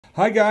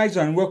Hi guys,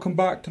 and welcome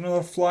back to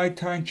another fly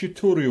tying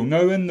tutorial.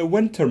 Now in the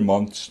winter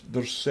months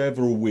there's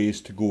several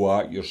ways to go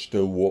at your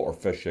still water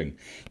fishing.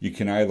 You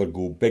can either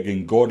go big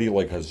and gaudy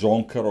like a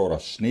zonker or a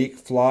snake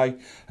fly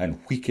and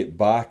wheak it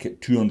back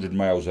at 200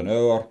 miles an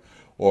hour,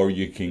 or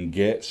you can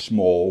get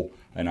small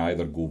and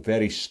either go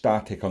very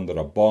static under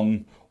a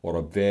bung or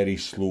a very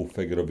slow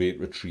figure of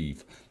 8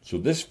 retrieve. So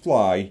this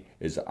fly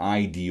is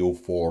ideal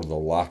for the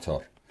latter.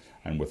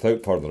 And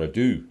without further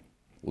ado,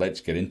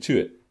 let's get into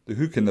it. The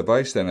hook in the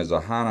vise then is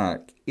a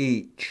Hanak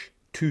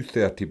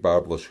H230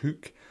 barbless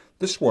hook.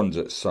 This one's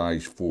at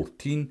size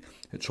 14.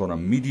 It's on a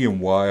medium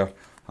wire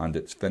and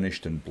it's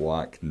finished in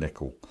black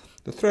nickel.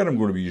 The thread I'm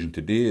going to be using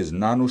today is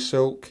Nano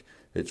Silk.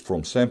 It's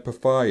from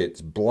Semplify.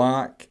 It's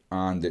black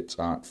and it's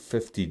at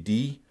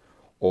 50D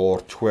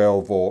or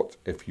 12/0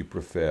 if you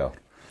prefer.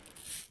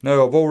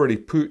 Now I've already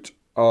put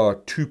a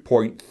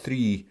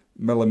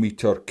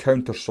 2.3mm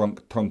countersunk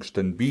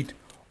tungsten bead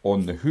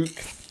on the hook.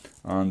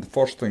 And the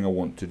first thing I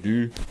want to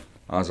do,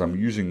 as I'm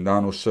using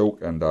Nano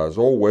Silk and as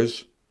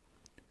always,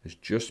 is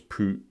just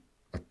put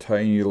a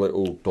tiny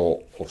little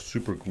dot of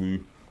super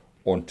glue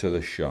onto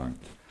the shank.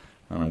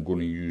 And I'm going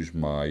to use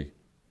my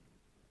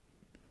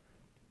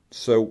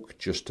silk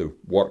just to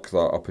work that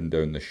up and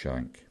down the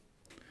shank.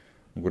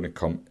 I'm going to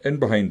come in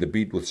behind the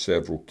bead with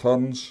several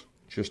turns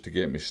just to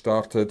get me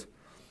started,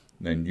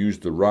 and then use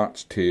the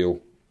rat's tail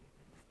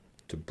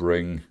to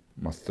bring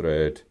my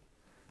thread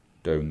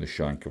down the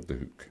shank of the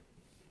hook,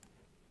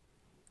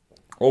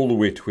 all the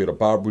way to where a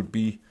barb would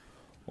be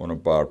on a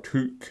barbed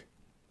hook,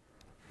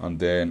 and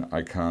then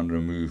I can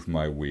remove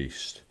my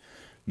waste.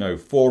 Now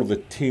for the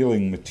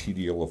tailing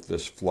material of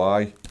this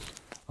fly,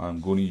 I'm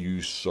going to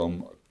use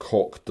some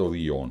Coq de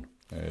Leon.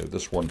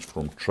 This one's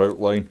from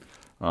Troutline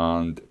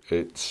and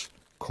it's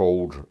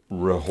called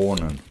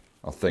Rejonen,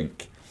 I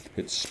think.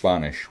 It's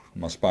Spanish.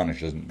 My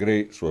Spanish isn't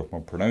great, so if my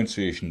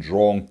pronunciation's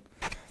wrong,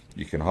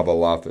 you can have a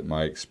laugh at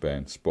my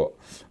expense. But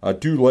I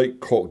do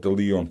like Coq de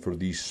Leon for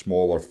these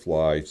smaller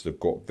flies. They've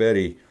got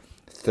very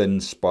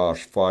thin,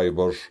 sparse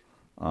fibres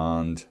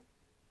and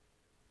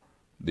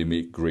they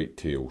make great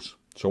tails.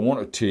 So I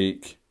want to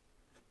take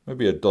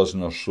maybe a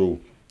dozen or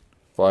so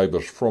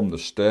fibres from the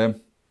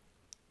stem,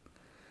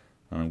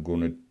 and I'm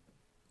going to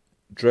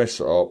dress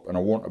it up, and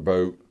I want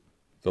about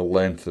the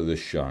length of the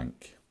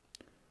shank.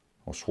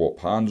 I'll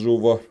swap hands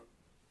over,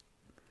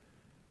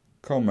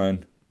 come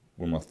in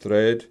with my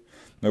thread.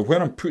 Now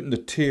when I'm putting the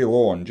tail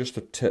on, just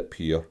a tip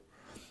here,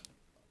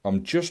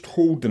 I'm just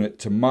holding it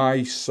to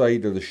my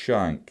side of the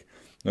shank.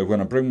 Now when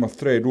I bring my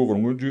thread over,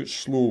 I'm going to do it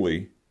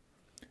slowly,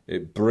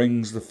 it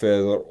brings the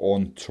feather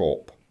on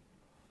top.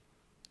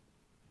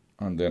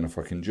 And then if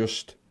I can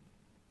just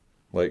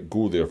let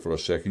go there for a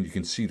second, you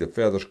can see the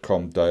feathers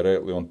come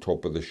directly on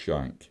top of the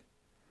shank.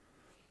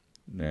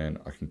 Then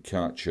I can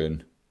catch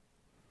in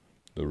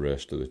the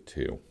rest of the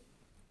tail.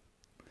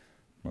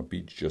 My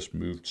bead's just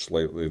moved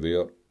slightly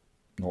there.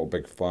 Not a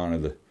big fan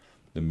of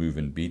the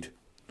moving bead,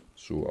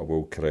 so I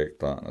will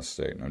correct that in a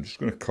second. I'm just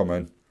going to come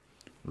in,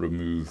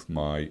 remove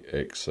my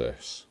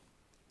excess.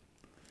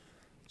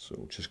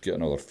 So just get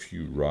another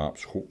few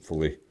wraps,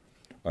 hopefully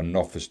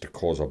enough is to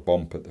cause a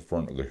bump at the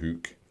front of the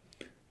hook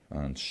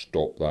and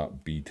stop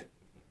that bead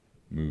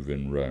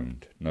moving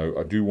round. Now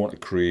I do want to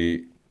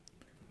create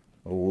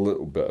a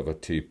little bit of a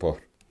taper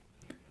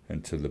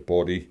into the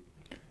body,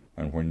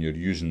 and when you're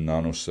using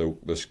Nano Silk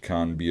this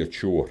can be a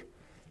chore.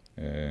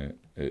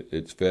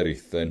 It's very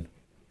thin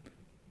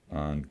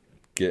and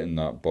getting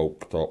that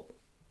bulked up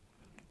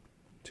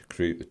to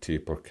create the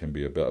taper can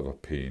be a bit of a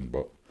pain,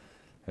 but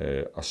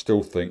I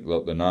still think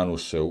that the Nano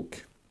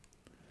Silk,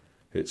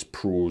 its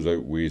pros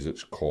outweighs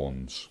its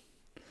cons.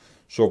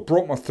 So I've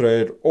brought my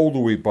thread all the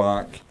way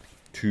back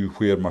to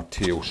where my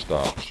tail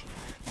starts.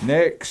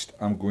 Next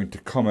I'm going to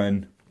come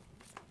in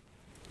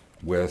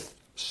with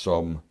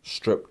some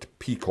stripped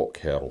peacock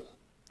herl.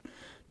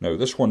 Now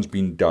this one's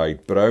been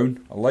dyed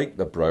brown. I like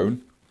the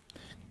brown,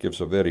 gives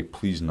a very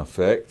pleasing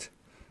effect.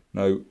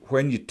 Now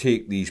when you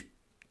take these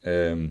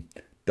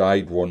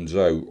dyed ones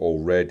out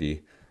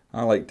already,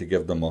 I like to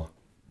give them a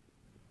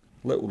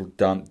little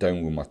damp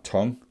down with my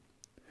tongue,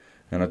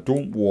 and I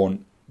don't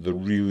want the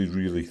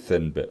really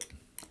thin bit.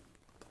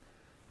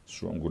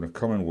 So I'm going to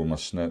come in with my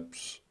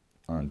snips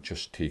and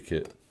just take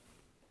it.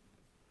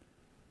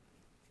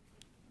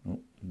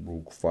 Oh,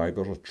 rogue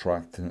fibres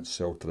attracting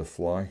itself to the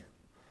fly.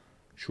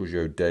 Shows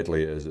you how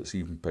deadly it is, it's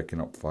even picking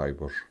up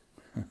fibres.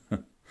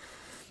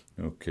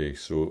 Okay,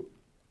 so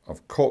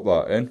I've caught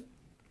that in.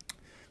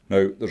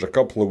 Now there's a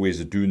couple of ways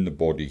of doing the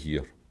body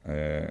here.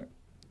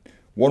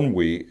 One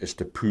way is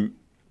to put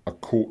a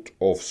coat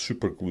of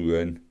super glue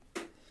in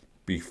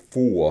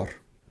before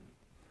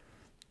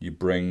you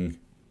bring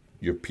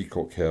your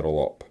peacock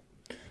herl up,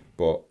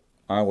 but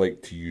I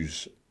like to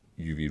use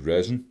UV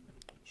resin,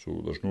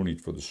 so there's no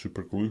need for the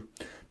super glue.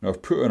 Now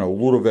I've put in a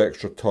load of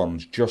extra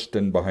turns just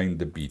in behind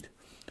the bead,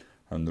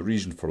 and the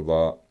reason for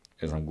that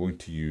is I'm going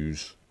to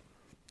use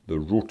the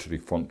rotary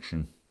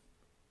function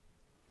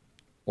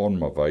on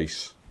my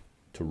vise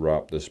to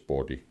wrap this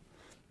body.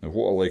 Now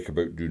what I like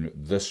about doing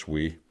it this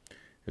way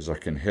is I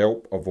can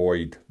help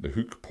avoid the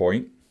hook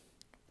point.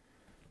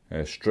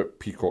 Strip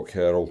peacock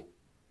herring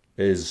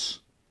is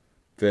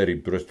very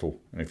brittle,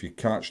 and if you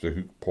catch the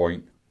hook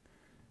point,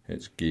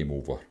 it's game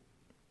over.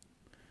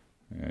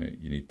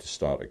 You need to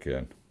start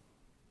again.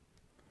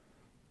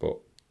 But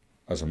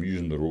as I'm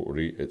using the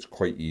rotary, it's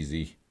quite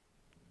easy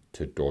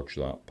to dodge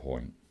that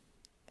point.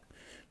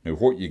 Now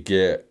what you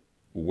get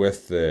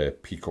with the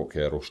peacock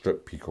herring,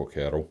 strip peacock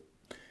herring,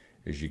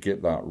 is you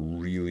get that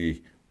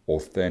really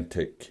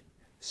authentic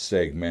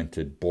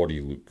segmented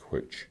body look,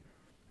 which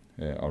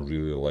I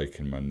really like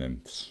in my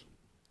nymphs.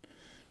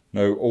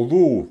 Now,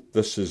 although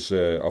this is,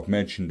 I've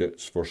mentioned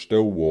it's for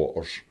still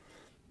waters,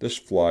 this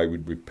fly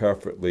would be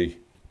perfectly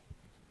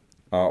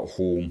at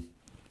home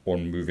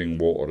on moving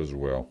water as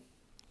well.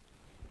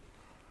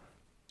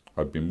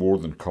 I'd be more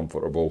than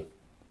comfortable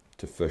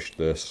to fish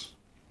this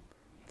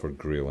for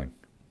grayling.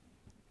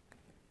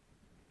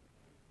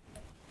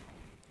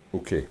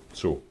 Okay,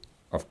 so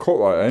I've caught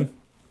that in,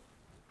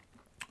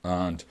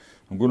 and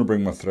I'm going to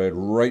bring my thread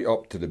right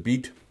up to the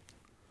bead,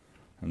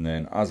 and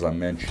then, as I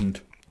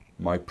mentioned,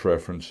 my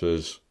preference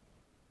is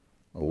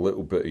a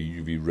little bit of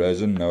UV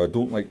resin. Now I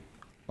don't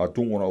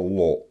want a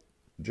lot,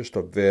 just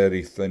a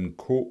very thin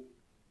coat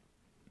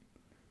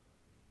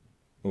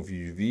of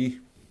UV.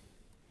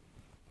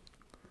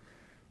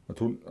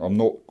 I'm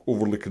not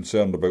overly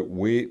concerned about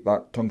weight.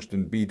 That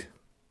tungsten bead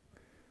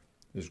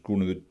is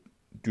going to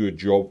do a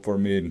job for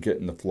me in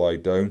getting the fly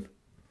down.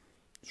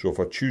 So if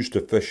I choose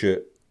to fish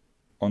it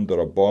under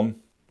a bung,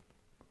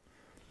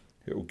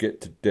 it will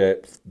get to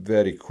depth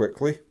very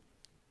quickly.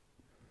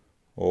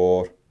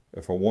 Or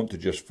if I want to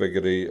just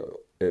figure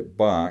it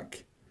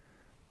back,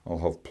 I'll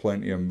have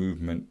plenty of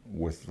movement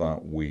with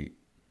that weight.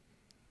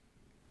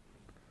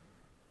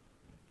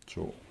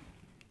 So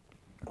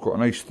I've got a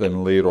nice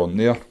thin layer on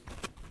there,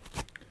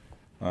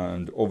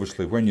 and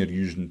obviously when you're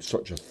using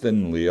such a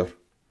thin layer,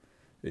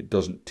 it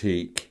doesn't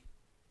take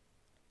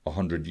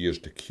 100 years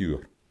to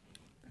cure.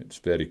 It's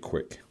very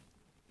quick.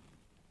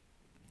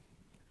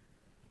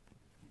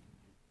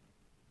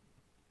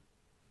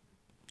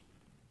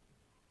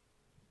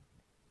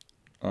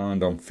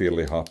 And I'm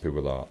fairly happy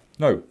with that.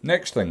 Now,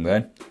 next thing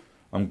then,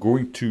 I'm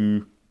going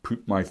to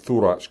put my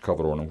thorax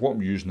cover on, and what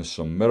I'm using is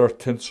some mirror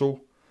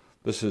tinsel.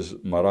 This is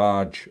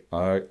Mirage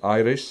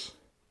Iris,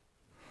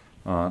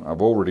 and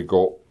I've already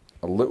got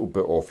a little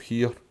bit off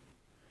here.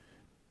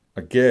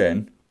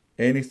 Again,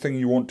 anything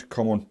you want to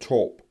come on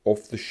top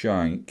of the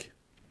shank,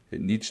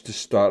 it needs to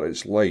start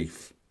its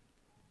life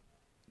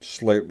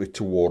slightly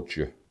towards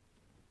you.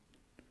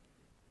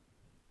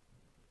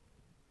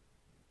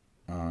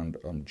 And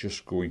I'm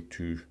just going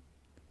to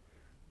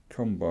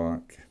come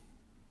back,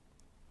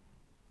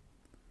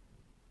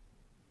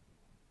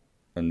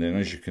 and then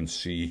as you can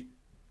see,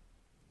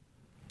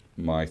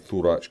 my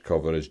thorax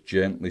cover is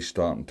gently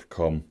starting to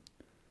come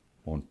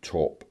on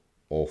top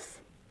of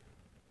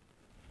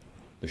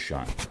the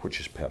shank,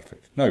 which is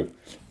perfect. Now,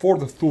 for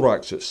the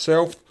thorax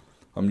itself,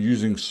 I'm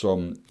using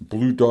some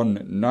Blue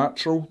Dun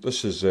Natural.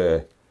 This is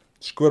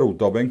squirrel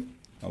dubbing.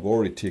 I've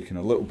already taken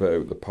a little bit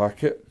out of the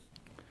packet,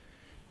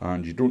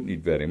 and you don't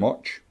need very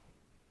much.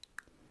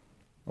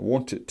 I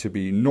want it to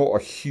be not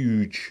a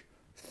huge,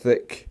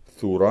 thick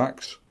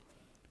thorax,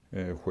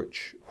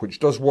 which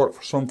does work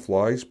for some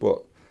flies,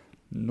 but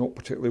not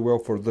particularly well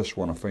for this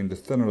one. I find the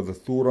thinner the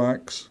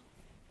thorax,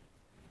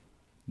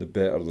 the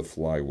better the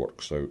fly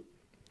works out.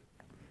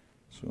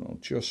 So I'll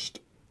just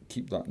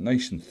keep that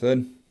nice and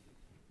thin.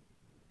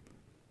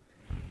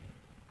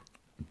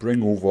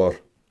 Bring over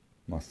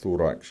my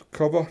thorax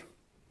cover,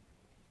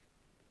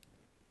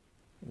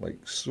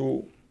 like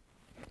so.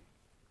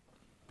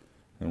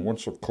 And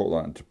once I've caught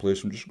that into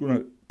place, I'm just going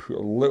to put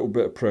a little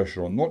bit of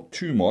pressure on, not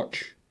too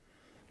much.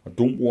 I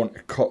don't want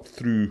to cut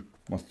through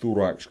my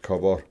thorax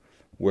cover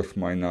with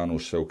my nano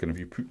silk, and if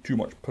you put too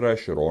much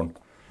pressure on,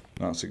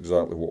 that's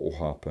exactly what will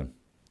happen.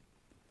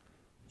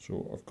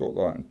 So I've got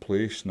that in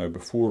place. Now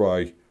before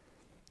I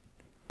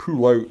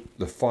pull out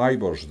the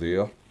fibres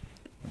there,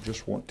 I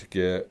just want to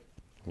get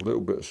a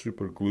little bit of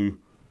super glue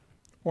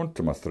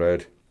onto my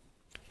thread,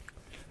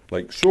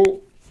 like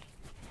so.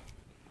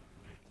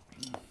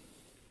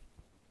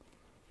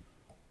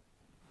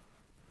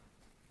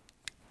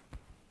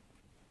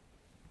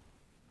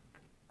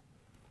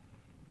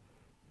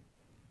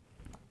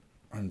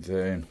 And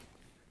then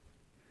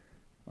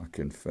I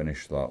can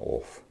finish that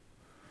off.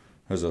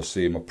 As I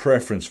say, my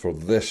preference for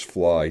this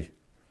fly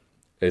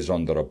is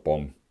under a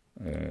bung.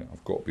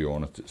 I've got to be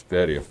honest, it's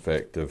very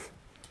effective.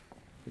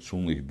 It's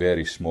only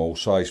very small,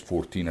 size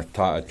 14.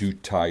 I do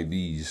tie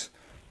these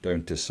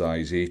down to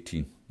size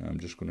 18. I'm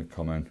just going to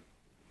come in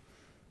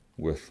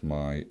with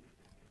my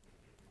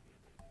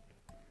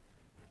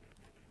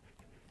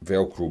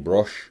Velcro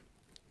brush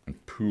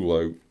and pull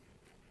out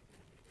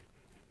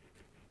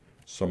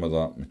some of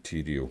that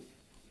material,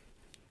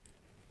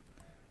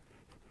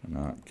 and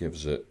that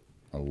gives it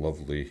a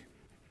lovely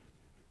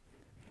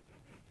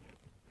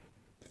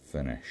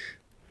finish.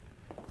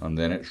 And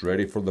then it's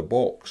ready for the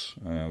box.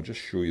 I'll just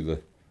show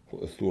you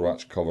what the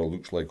thorax cover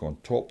looks like on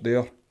top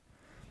there.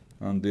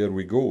 And there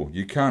we go.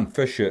 You can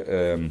fish it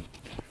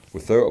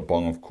without a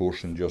bung, of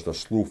course, and just a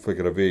slow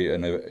figure of 8,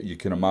 and you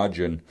can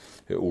imagine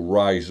it will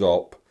rise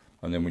up,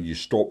 and then when you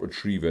stop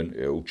retrieving,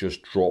 it will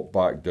just drop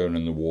back down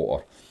in the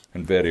water,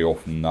 and very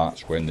often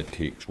that's when the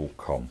takes will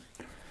come.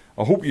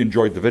 I hope you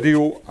enjoyed the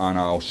video, and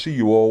I'll see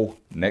you all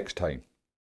next time.